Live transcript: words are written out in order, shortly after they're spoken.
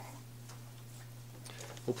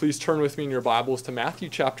Well, please turn with me in your Bibles to Matthew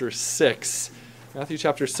chapter 6. Matthew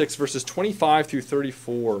chapter 6, verses 25 through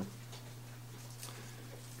 34.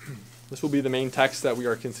 This will be the main text that we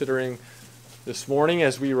are considering this morning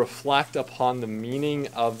as we reflect upon the meaning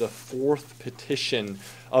of the fourth petition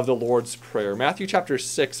of the Lord's Prayer. Matthew chapter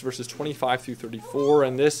 6, verses 25 through 34.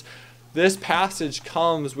 And this passage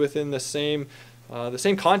comes within the same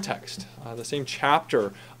context, the same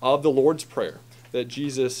chapter of the Lord's Prayer that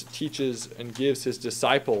Jesus teaches and gives his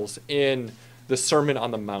disciples in the Sermon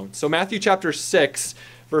on the Mount. So Matthew chapter 6,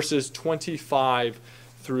 verses 25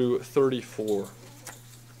 through 34.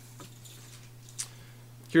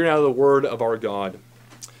 Hear now the word of our God.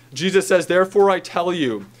 Jesus says, "Therefore I tell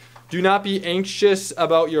you, do not be anxious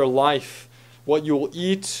about your life, what you will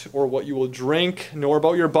eat or what you will drink, nor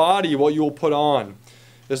about your body, what you will put on.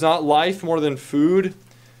 Is not life more than food,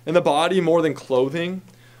 and the body more than clothing?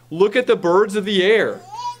 Look at the birds of the air.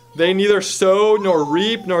 They neither sow nor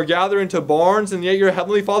reap nor gather into barns, and yet your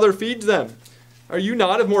heavenly Father feeds them. Are you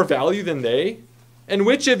not of more value than they? And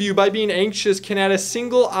which of you, by being anxious, can add a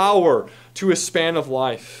single hour to a span of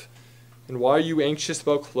life? And why are you anxious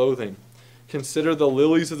about clothing? Consider the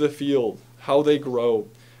lilies of the field, how they grow.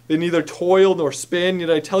 They neither toil nor spin,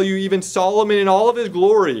 yet I tell you, even Solomon in all of his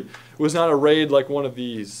glory was not arrayed like one of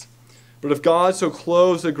these. But if God so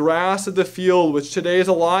clothes the grass of the field, which today is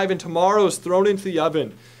alive and tomorrow is thrown into the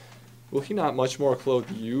oven, will he not much more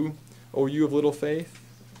clothe you, O you of little faith?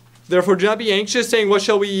 Therefore do not be anxious, saying, what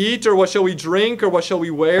shall we eat, or what shall we drink, or what shall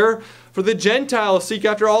we wear? For the Gentiles seek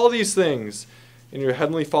after all these things, and your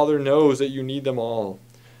heavenly Father knows that you need them all.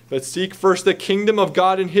 But seek first the kingdom of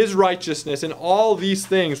God and his righteousness, and all these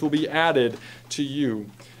things will be added to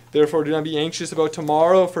you. Therefore do not be anxious about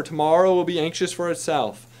tomorrow, for tomorrow will be anxious for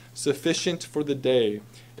itself. Sufficient for the day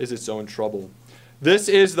is its own trouble." This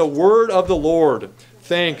is the word of the Lord.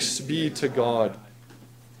 Thanks be to God.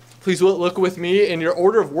 Please look with me in your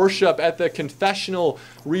order of worship at the confessional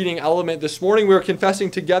reading element. This morning we are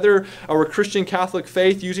confessing together our Christian Catholic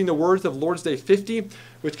faith using the words of Lord's Day 50,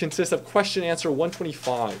 which consists of question answer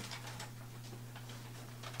 125.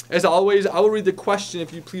 As always, I will read the question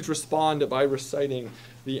if you please respond by reciting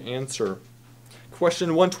the answer.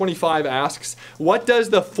 Question 125 asks, what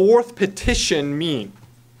does the fourth petition mean?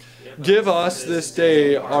 Give us this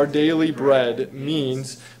day our daily bread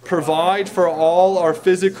means provide for all our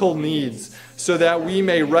physical needs so that we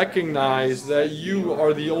may recognize that you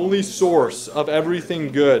are the only source of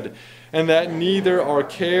everything good and that neither our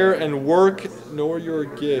care and work nor your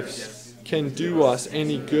gifts can do us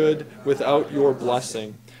any good without your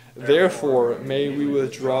blessing. Therefore, may we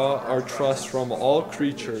withdraw our trust from all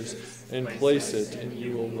creatures and place it in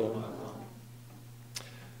you alone.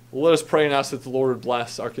 Let us pray and ask that the Lord would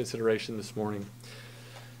bless our consideration this morning.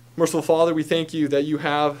 Merciful Father, we thank you that you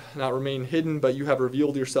have not remained hidden, but you have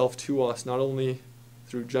revealed yourself to us, not only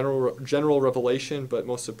through general revelation, but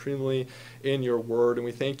most supremely in your word. And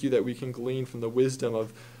we thank you that we can glean from the wisdom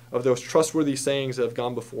of those trustworthy sayings that have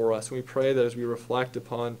gone before us. And we pray that as we reflect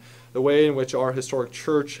upon the way in which our historic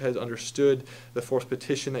church has understood the fourth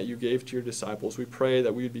petition that you gave to your disciples, we pray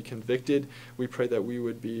that we would be convicted. We pray that we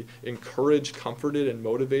would be encouraged, comforted, and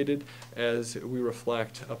motivated as we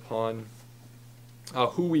reflect upon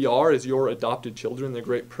who we are as your adopted children, the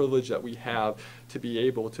great privilege that we have to be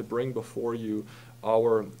able to bring before you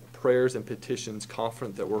our prayers and petitions,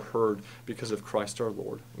 confident that we're heard because of Christ our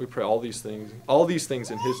Lord. We pray all these things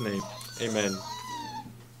in his name. Amen.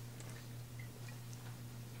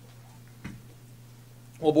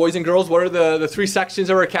 Well, boys and girls, what are the three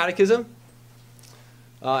sections of our catechism?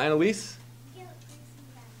 Annalise?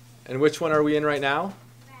 And which one are we in right now?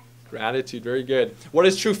 Gratitude. Very good. What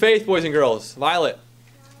is true faith, boys and girls? Violet?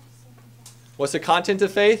 What's the content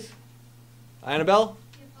of faith? Annabelle?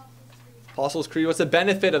 Apostles' Creed. What's the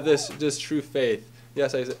benefit of this true faith?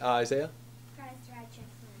 Yes, Isaiah?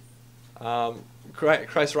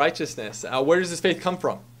 Christ's righteousness. Where does this faith come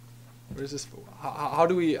from? Where is this?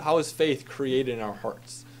 How is faith created in our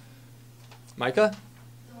hearts? Micah?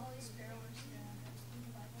 The Holy Spirit works in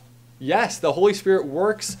the Bible. Yes, the Holy Spirit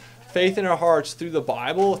works faith in our hearts through the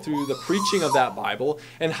Bible, through the preaching of that Bible.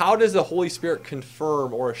 And how does the Holy Spirit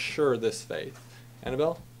confirm or assure this faith?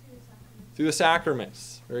 Annabelle? Through the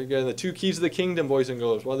sacraments. Very good. And the two keys of the kingdom, boys and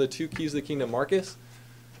girls. What are the two keys of the kingdom? Marcus?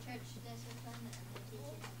 Church discipline and the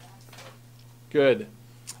teaching of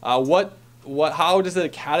God. Good. How does the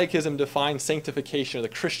catechism define sanctification or the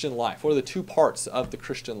Christian life? What are the two parts of the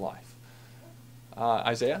Christian life?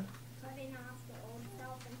 Isaiah? Putting off the old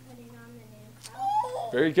self and putting on the new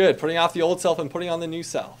self. Very good. Putting off the old self and putting on the new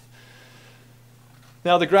self.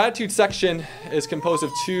 Now, the gratitude section is composed of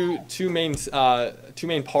two main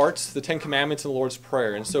parts: the Ten Commandments and the Lord's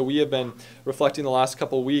Prayer. And so we have been reflecting the last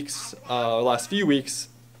few weeks,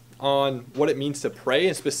 on what it means to pray,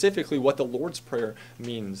 and specifically what the Lord's Prayer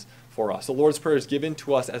means for us. The Lord's Prayer is given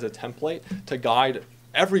to us as a template to guide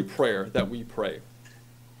every prayer that we pray.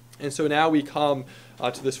 And so now we come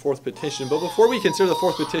to this fourth petition. But before we consider the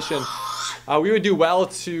fourth petition, we would do well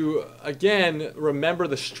to, again, remember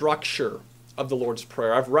the structure of the Lord's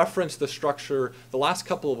Prayer. I've referenced the structure the last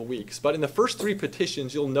couple of weeks, but in the first three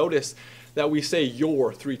petitions, you'll notice that we say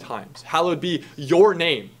your 3 times. Hallowed be your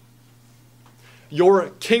name. Your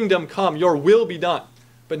kingdom come, your will be done.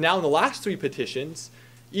 But now in the last 3 petitions,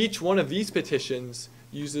 each one of these petitions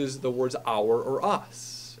uses the words our or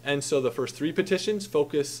us. And so the first 3 petitions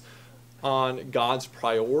focus on God's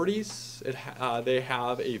priorities. They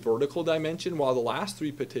have a vertical dimension, while the last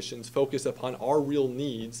 3 petitions focus upon our real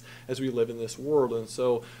needs as we live in this world. And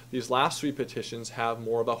so these last 3 petitions have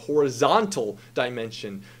more of a horizontal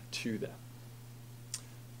dimension to them.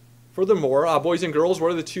 Furthermore, boys and girls,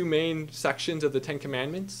 what are the 2 main sections of the Ten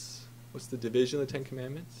Commandments? What's the division of the Ten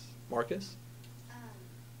Commandments? Marcus?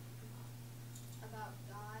 About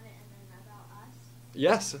God and then about us.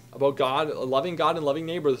 Yes, about God and loving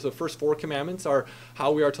neighbor. So the first 4 commandments are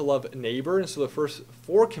how we are to love neighbor. And so the first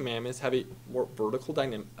 4 commandments have a more vertical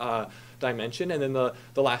dimension. And then the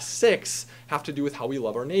last 6 have to do with how we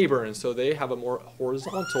love our neighbor. And so they have a more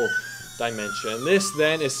horizontal dimension. This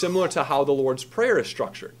then is similar to how the Lord's Prayer is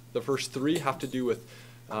structured. The first 3 have to do with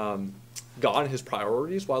God and his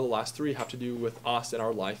priorities, while the last 3 have to do with us and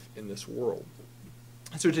our life in this world.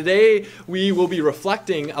 So today we will be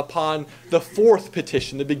reflecting upon the 4th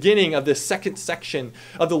petition, the beginning of this second section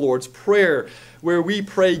of the Lord's Prayer, where we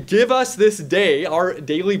pray, "Give us this day our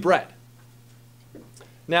daily bread."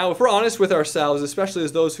 Now, if we're honest with ourselves, especially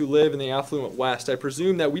as those who live in the affluent West, I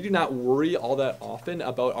presume that we do not worry all that often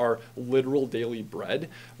about our literal daily bread.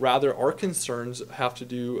 Rather, our concerns have to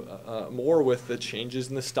do more with the changes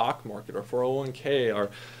in the stock market, or 401k, or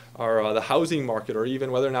the housing market, or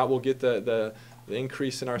even whether or not we'll get the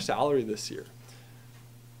increase in our salary this year.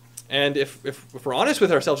 And if we're honest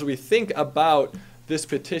with ourselves, we think about this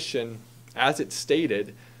petition as it's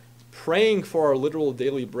stated, praying for our literal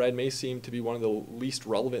daily bread may seem to be one of the least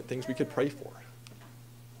relevant things we could pray for.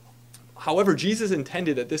 However, Jesus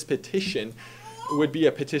intended that this petition would be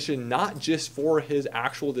a petition not just for his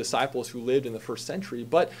actual disciples who lived in the first century,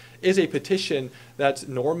 but is a petition that's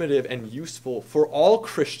normative and useful for all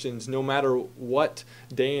Christians, no matter what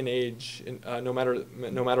day and age, no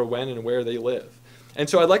matter when and where they live. And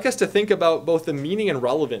so I'd like us to think about both the meaning and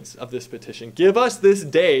relevance of this petition. Give us this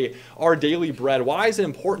day our daily bread. Why is it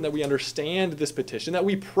important that we understand this petition, that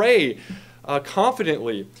we pray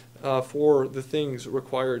confidently for the things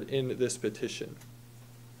required in this petition?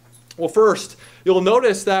 Well, first, you'll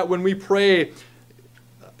notice that when we pray,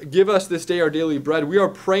 "Give us this day our daily bread," we are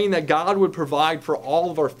praying that God would provide for all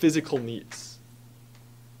of our physical needs.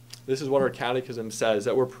 This is what our catechism says,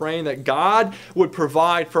 that we're praying that God would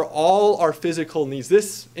provide for all our physical needs.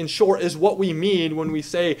 This, in short, is what we mean when we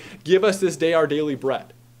say, "Give us this day our daily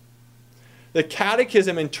bread." The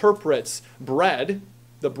catechism interprets bread,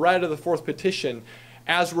 the bread of the 4th petition,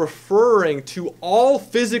 as referring to all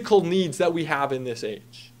physical needs that we have in this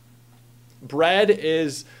age. Bread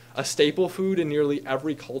is a staple food in nearly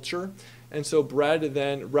every culture, and so bread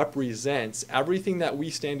then represents everything that we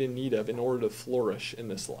stand in need of in order to flourish in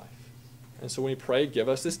this life. And so when we pray, "Give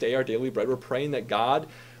us this day our daily bread," we're praying that God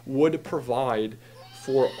would provide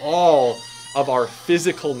for all of our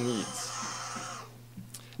physical needs.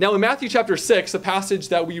 Now in Matthew chapter 6, the passage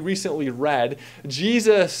that we recently read,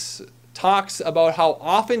 Jesus talks about how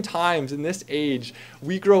oftentimes in this age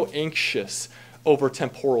we grow anxious over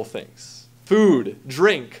temporal things. Food,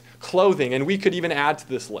 drink, clothing, and we could even add to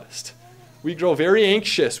this list. We grow very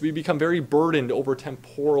anxious. We become very burdened over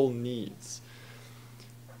temporal needs.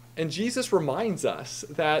 And Jesus reminds us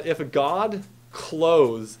that if God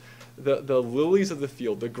clothes the lilies of the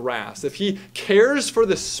field, the grass, if he cares for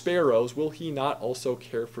the sparrows, will he not also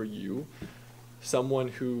care for you, someone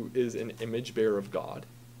who is an image bearer of God?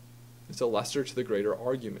 It's a lesser to the greater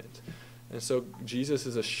argument. And so Jesus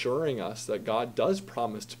is assuring us that God does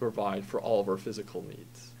promise to provide for all of our physical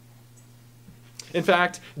needs. In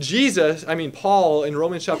fact, Paul in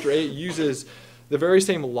Romans chapter 8 uses the very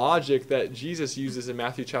same logic that Jesus uses in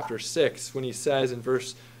Matthew chapter 6 when he says in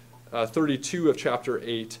verse 32 of chapter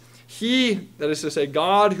 8, "He," that is to say,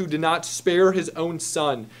 God, "who did not spare his own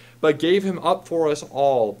son, but gave him up for us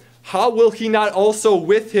all, how will he not also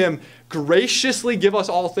with him graciously give us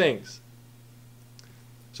all things?"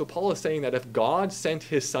 So Paul is saying that if God sent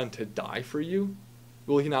his son to die for you,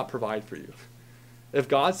 will he not provide for you? If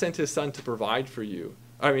God sent his son to provide for you,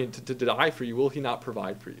 to die for you, will he not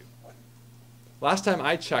provide for you? Last time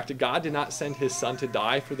I checked, God did not send his son to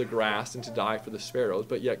die for the grass and to die for the sparrows,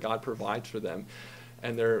 but yet God provides for them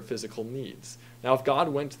and their physical needs. Now, if God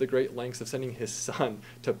went to the great lengths of sending his son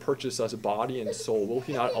to purchase us body and soul, will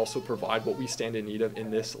he not also provide what we stand in need of in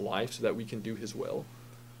this life so that we can do his will?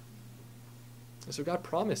 And so God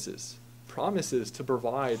promises to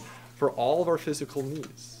provide for all of our physical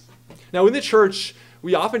needs. Now, in the church,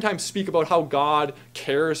 we oftentimes speak about how God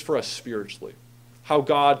cares for us spiritually, how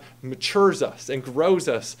God matures us and grows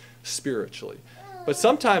us spiritually. But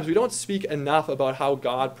sometimes we don't speak enough about how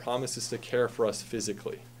God promises to care for us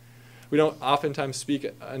physically. We don't oftentimes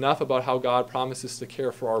speak enough about how God promises to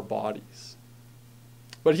care for our bodies.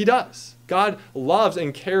 But he does. God loves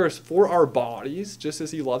and cares for our bodies, just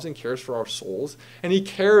as he loves and cares for our souls. And he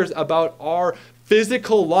cares about our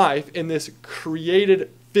physical life in this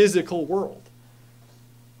created physical world.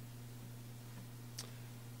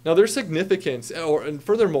 Now, there's significance, and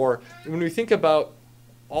furthermore, when we think about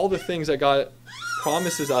all the things that God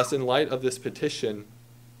promises us in light of this petition,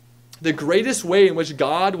 the greatest way in which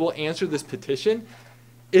God will answer this petition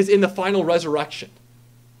is in the final resurrection.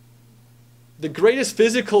 The greatest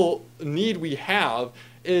physical need we have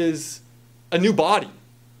is a new body,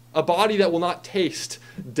 a body that will not taste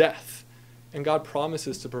death. And God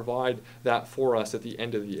promises to provide that for us at the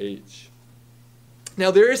end of the age. Now,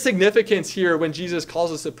 there is significance here when Jesus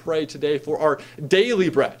calls us to pray today for our daily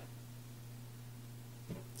bread.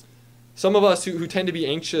 Some of us who tend to be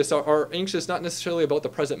anxious are anxious not necessarily about the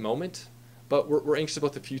present moment, but we're anxious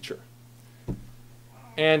about the future.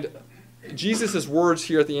 And Jesus' words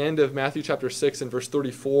here at the end of Matthew chapter 6 and verse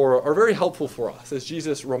 34 are very helpful for us as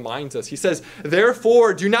Jesus reminds us. He says,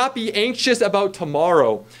 "Therefore, do not be anxious about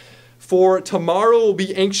tomorrow, for tomorrow will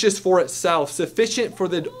be anxious for itself. Sufficient for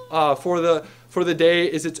the day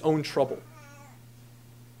is its own trouble."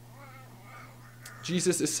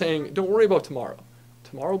 Jesus is saying, don't worry about tomorrow.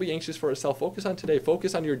 Tomorrow will be anxious for itself. Focus on today.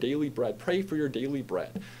 Focus on your daily bread. Pray for your daily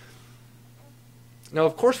bread. Now,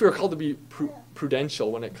 of course, we are called to be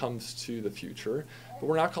prudential when it comes to the future, but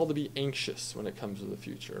we're not called to be anxious when it comes to the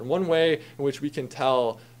future. And one way in which we can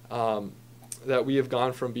tell that we have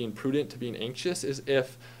gone from being prudent to being anxious is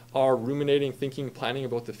if our ruminating, thinking, planning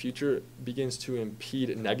about the future begins to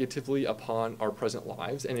impede negatively upon our present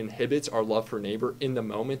lives and inhibits our love for neighbor in the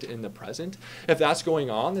moment, in the present. If that's going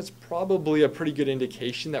on, that's probably a pretty good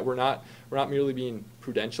indication that we're not merely being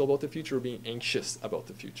prudential about the future, we're being anxious about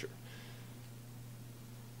the future.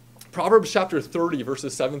 Proverbs chapter 30,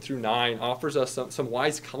 verses 7 through 9 offers us some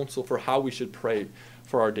wise counsel for how we should pray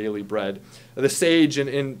for our daily bread. The sage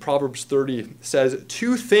in Proverbs 30 says,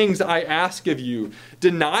 "Two things I ask of you,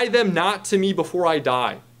 deny them not to me before I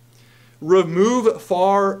die. Remove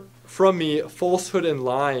far from me falsehood and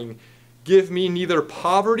lying. Give me neither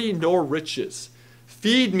poverty nor riches.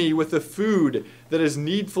 Feed me with the food that is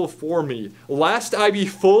needful for me, lest I be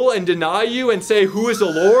full and deny you and say, 'Who is the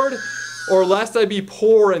Lord?' Or lest I be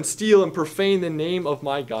poor and steal and profane the name of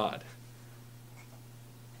my God."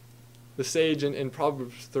 The sage in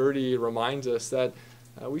Proverbs 30 reminds us that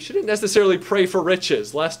we shouldn't necessarily pray for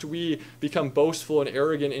riches, lest we become boastful and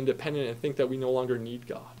arrogant, independent, and think that we no longer need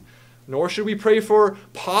God. Nor should we pray for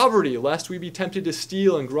poverty, lest we be tempted to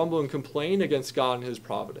steal and grumble and complain against God and his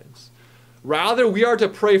providence. Rather, we are to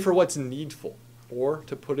pray for what's needful. Or,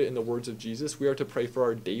 to put it in the words of Jesus, we are to pray for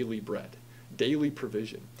our daily bread, daily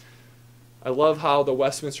provision. I love how the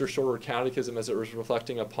Westminster Shorter Catechism, as it was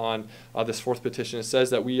reflecting upon this fourth petition, it says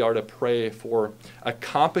that we are to pray for a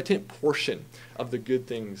competent portion of the good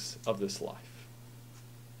things of this life.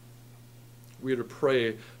 We are to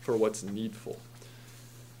pray for what's needful.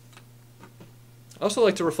 I also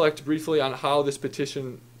like to reflect briefly on how this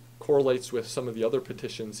petition correlates with some of the other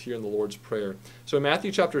petitions here in the Lord's Prayer. So in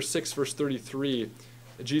Matthew chapter 6, verse 33,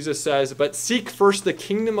 Jesus says, "But seek first the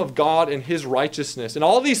kingdom of God and his righteousness." And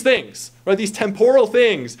all these things, right, these temporal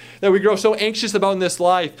things that we grow so anxious about in this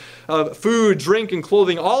life, food, drink, and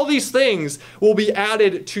clothing, all these things will be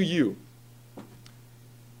added to you.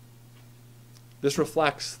 This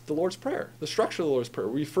reflects the Lord's Prayer, the structure of the Lord's Prayer.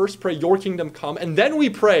 We first pray, "Your kingdom come," and then we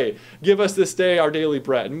pray, "Give us this day our daily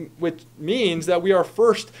bread," which means that we are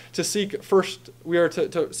to seek first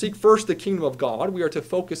the kingdom of God. We are to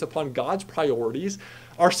focus upon God's priorities,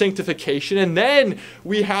 our sanctification, and then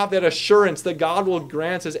we have that assurance that God will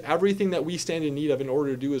grant us everything that we stand in need of in order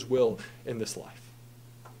to do his will in this life.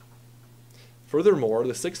 Furthermore,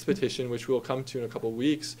 the sixth petition, which we'll come to in a couple of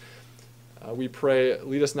weeks, we pray,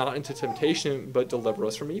 "Lead us not into temptation, but deliver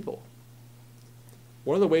us from evil."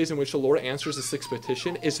 one of the ways in which the Lord answers the sixth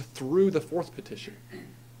petition is through the fourth petition.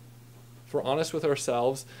 If we're honest with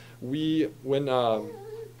ourselves, we're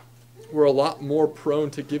a lot more prone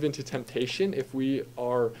to give into temptation if we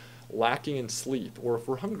are lacking in sleep or if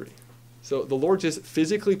we're hungry. So the Lord just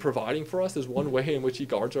physically providing for us is one way in which he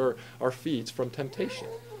guards our feet from temptation.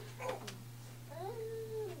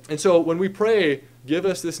 And so when we pray, give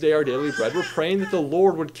us this day our daily bread, we're praying that the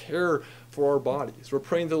Lord would care for our bodies. We're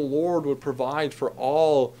praying that the Lord would provide for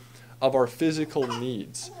all of our physical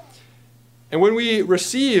needs. And when we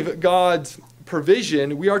receive God's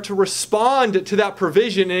provision, we are to respond to that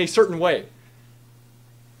provision in a certain way.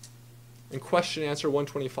 And question answer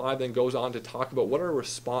 125 then goes on to talk about what our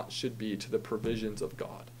response should be to the provisions of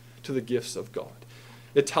God, to the gifts of God.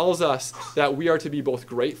 It tells us that we are to be both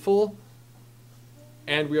grateful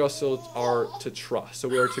and we also are to trust. So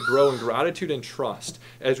we are to grow in gratitude and trust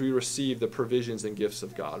as we receive the provisions and gifts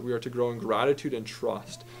of God. We are to grow in gratitude and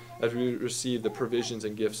trust as we receive the provisions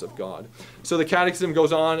and gifts of God. So the Catechism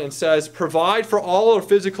goes on and says, provide for all our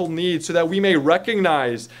physical needs so that we may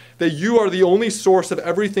recognize that you are the only source of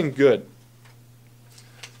everything good.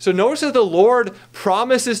 So notice that the Lord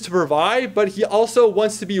promises to provide, but he also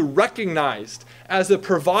wants to be recognized as the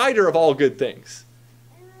provider of all good things.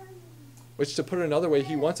 Which, to put it another way,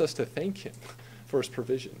 he wants us to thank him for his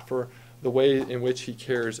provision, for the way in which he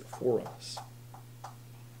cares for us.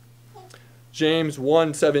 James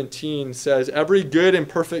 1:17 says, every good and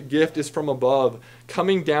perfect gift is from above,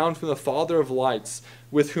 coming down from the Father of lights,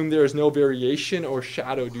 with whom there is no variation or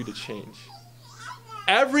shadow due to change.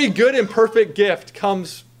 Every good and perfect gift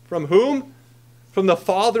comes from whom? From the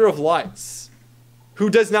Father of lights, who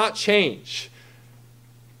does not change,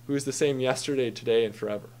 who is the same yesterday, today, and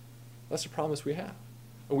forever. That's the promise we have.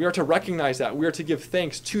 And we are to recognize that. We are to give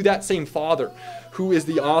thanks to that same Father who is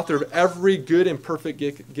the author of every good and perfect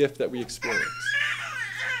gift that we experience.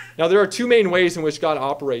 Now, there are two main ways in which God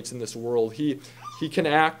operates in this world. He can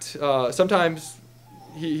act, sometimes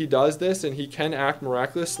he does this, and he can act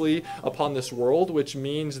miraculously upon this world, which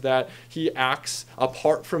means that he acts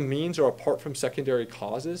apart from means or apart from secondary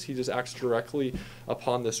causes. He just acts directly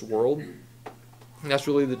upon this world. And that's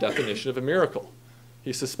really the definition of a miracle.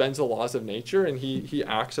 He suspends the laws of nature, and he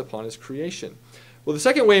acts upon his creation. Well, the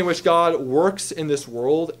second way in which God works in this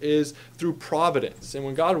world is through providence. And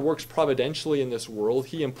when God works providentially in this world,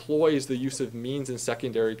 he employs the use of means and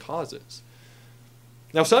secondary causes.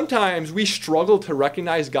 Now, sometimes we struggle to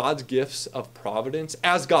recognize God's gifts of providence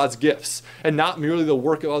as God's gifts, and not merely the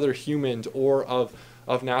work of other humans or of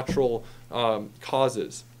natural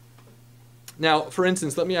causes. Now, for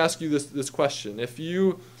instance, let me ask you this question.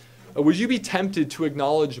 Would you be tempted to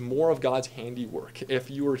acknowledge more of God's handiwork if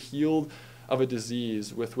you were healed of a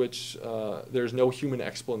disease with which there's no human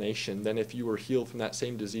explanation than if you were healed from that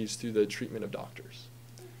same disease through the treatment of doctors?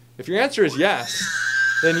 If your answer is yes,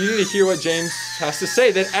 then you need to hear what James has to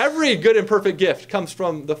say, that every good and perfect gift comes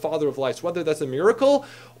from the Father of lights, whether that's a miracle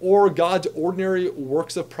or God's ordinary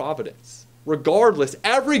works of providence. Regardless,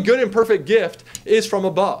 every good and perfect gift is from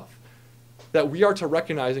above, that we are to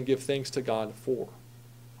recognize and give thanks to God for.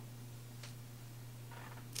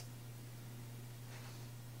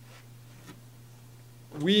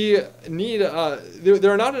 We need,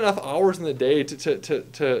 there are not enough hours in the day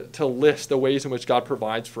to list the ways in which God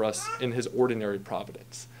provides for us in his ordinary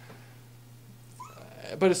providence.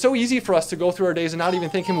 But it's so easy for us to go through our days and not even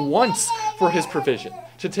thank him once for his provision,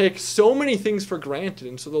 to take so many things for granted.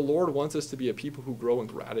 And so the Lord wants us to be a people who grow in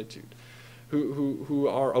gratitude, who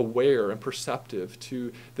are aware and perceptive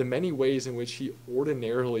to the many ways in which he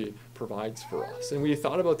ordinarily provides for us. And we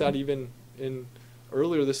thought about that even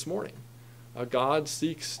earlier this morning. God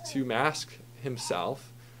seeks to mask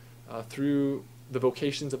himself through the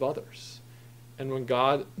vocations of others. And when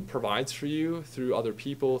God provides for you through other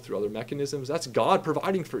people, through other mechanisms, that's God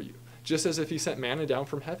providing for you, just as if he sent manna down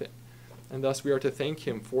from heaven. And thus we are to thank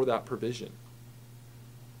him for that provision.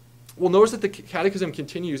 Well, notice that the Catechism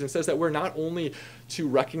continues and says that we're not only to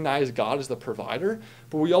recognize God as the provider,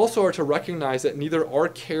 but we also are to recognize that neither our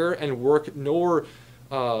care and work nor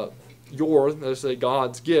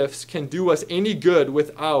God's gifts can do us any good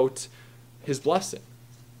without his blessing.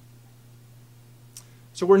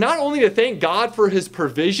 So we're not only to thank God for his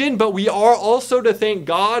provision, but we are also to thank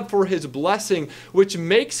God for his blessing, which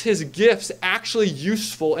makes his gifts actually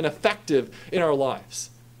useful and effective in our lives.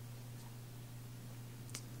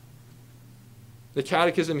 The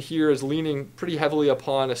Catechism here is leaning pretty heavily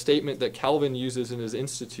upon a statement that Calvin uses in his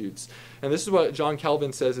Institutes. And this is what John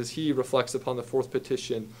Calvin says as he reflects upon the fourth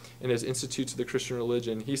petition in his Institutes of the Christian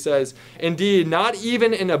Religion. He says, "Indeed, not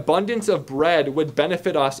even an abundance of bread would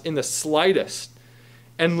benefit us in the slightest,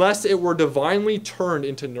 unless it were divinely turned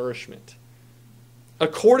into nourishment.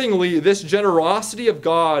 Accordingly, this generosity of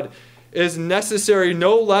God is necessary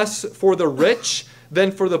no less for the rich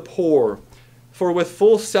than for the poor. For with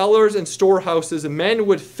full cellars and storehouses, men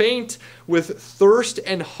would faint with thirst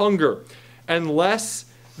and hunger, unless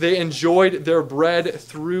they enjoyed their bread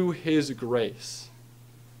through his grace.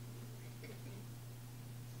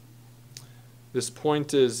 This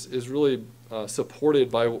point is really supported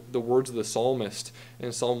by the words of the psalmist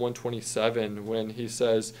in Psalm 127 when he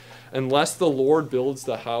says, "Unless the Lord builds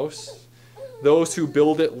the house, those who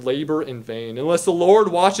build it labor in vain. Unless the Lord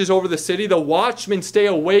watches over the city, the watchmen stay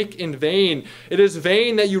awake in vain. It is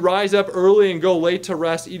vain that you rise up early and go late to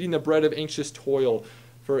rest, eating the bread of anxious toil.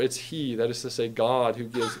 For it's he, that is to say God, who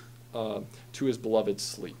gives to his beloved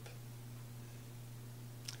sleep."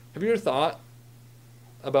 Have you ever thought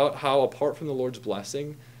about how apart from the Lord's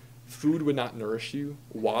blessing, food would not nourish you,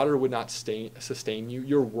 water would not sustain you,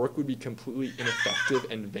 your work would be completely ineffective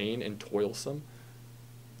and vain and toilsome?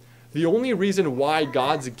 The only reason why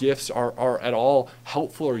God's gifts are at all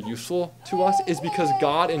helpful or useful to us is because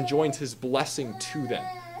God enjoins his blessing to them.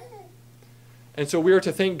 And so we are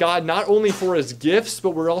to thank God not only for his gifts,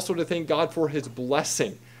 but we're also to thank God for his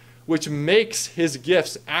blessing, which makes his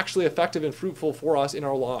gifts actually effective and fruitful for us in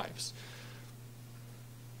our lives.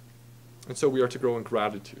 And so we are to grow in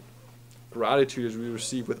gratitude. Gratitude as we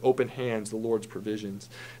receive with open hands the Lord's provisions.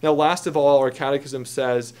 Now, last of all, our catechism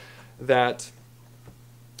says that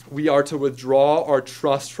we are to withdraw our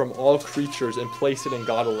trust from all creatures and place it in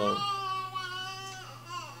God alone.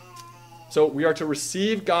 So we are to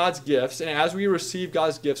receive God's gifts, and as we receive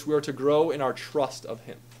God's gifts, we are to grow in our trust of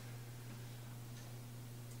him.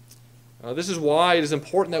 This is why it is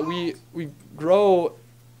important that we grow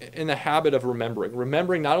in the habit of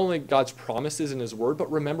remembering not only God's promises in his word,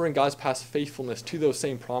 but remembering God's past faithfulness to those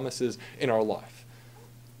same promises in our life.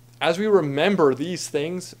 As we remember these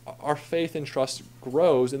things, our faith and trust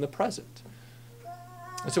grows in the present.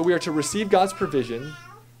 And so we are to receive God's provision.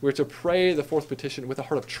 We are to pray the fourth petition with a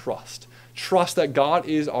heart of trust. Trust that God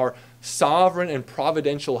is our sovereign and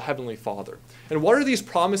providential heavenly Father. And what are these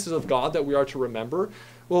promises of God that we are to remember?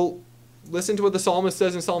 Well, listen to what the psalmist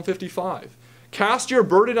says in Psalm 55. "Cast your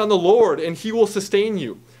burden on the Lord, and he will sustain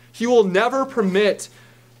you. He will never permit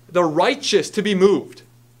the righteous to be moved."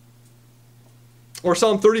 Or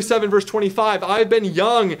Psalm 37, verse 25, "I have been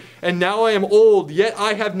young, and now I am old, yet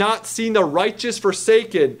I have not seen the righteous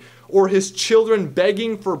forsaken, or his children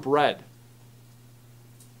begging for bread."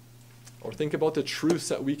 Or think about the truths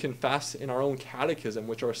that we confess in our own catechism,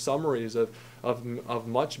 which are summaries of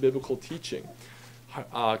much biblical teaching.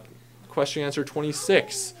 Question answer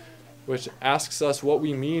 26, which asks us what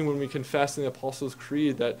we mean when we confess in the Apostles'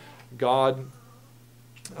 Creed that God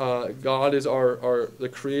is the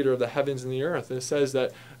creator of the heavens and the earth. And it says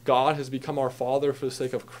that God has become our Father for the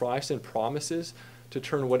sake of Christ and promises to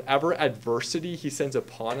turn whatever adversity he sends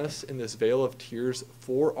upon us in this vale of tears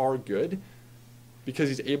for our good, because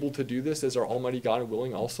he's able to do this as our almighty God and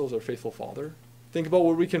willing also as our faithful Father. Think about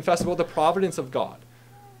what we confess about the providence of God,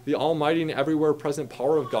 the almighty and everywhere present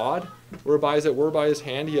power of God, whereby as it were by his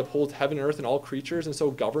hand he upholds heaven and earth and all creatures and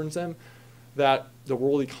so governs them, that the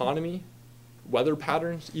world economy, weather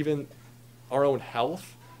patterns, even our own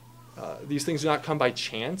health, these things do not come by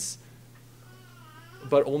chance,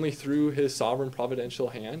 but only through his sovereign providential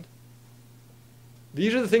hand.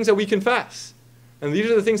 These are the things that we confess. And these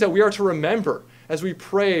are the things that we are to remember as we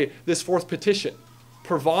pray this fourth petition.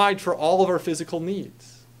 Provide for all of our physical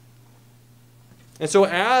needs. And so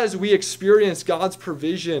as we experience God's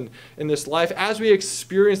provision in this life, as we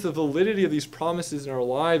experience the validity of these promises in our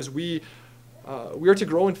lives, we are to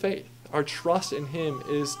grow in faith. Our trust in him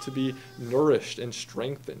is to be nourished and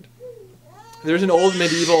strengthened. There's an old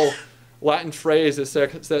medieval Latin phrase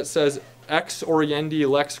that says ex oriendi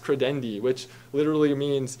lex credendi, which literally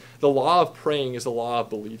means the law of praying is the law of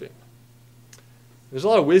believing. There's a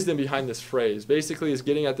lot of wisdom behind this phrase. Basically, it's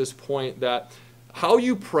getting at this point that how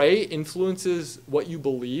you pray influences what you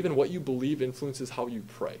believe, and what you believe influences how you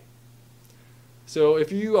pray. So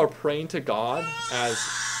if you are praying to God as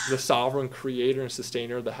the sovereign creator and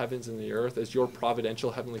sustainer of the heavens and the earth, as your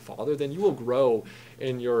providential heavenly Father, then you will grow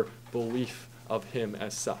in your belief of him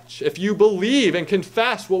as such. If you believe and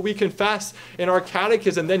confess what we confess in our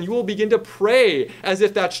catechism, then you will begin to pray as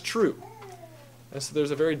if that's true. And so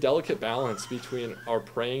there's a very delicate balance between our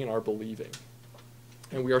praying and our believing.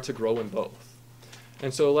 And we are to grow in both.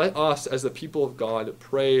 And so let us, as the people of God,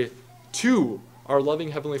 pray to our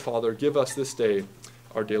loving Heavenly Father, give us this day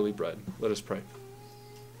our daily bread. Let us pray.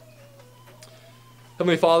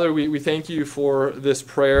 Heavenly Father, we thank you for this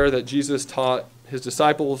prayer that Jesus taught his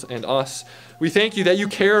disciples and us. We thank you that you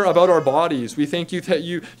care about our bodies. We thank you that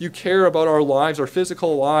you care about our lives, our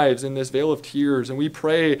physical lives in this vale of tears. And we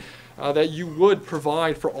pray that you would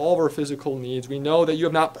provide for all of our physical needs. We know that you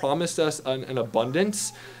have not promised us an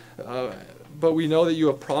abundance, but we know that you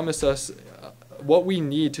have promised us what we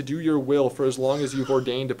need to do your will for as long as you've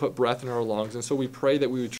ordained to put breath in our lungs. And so we pray that we would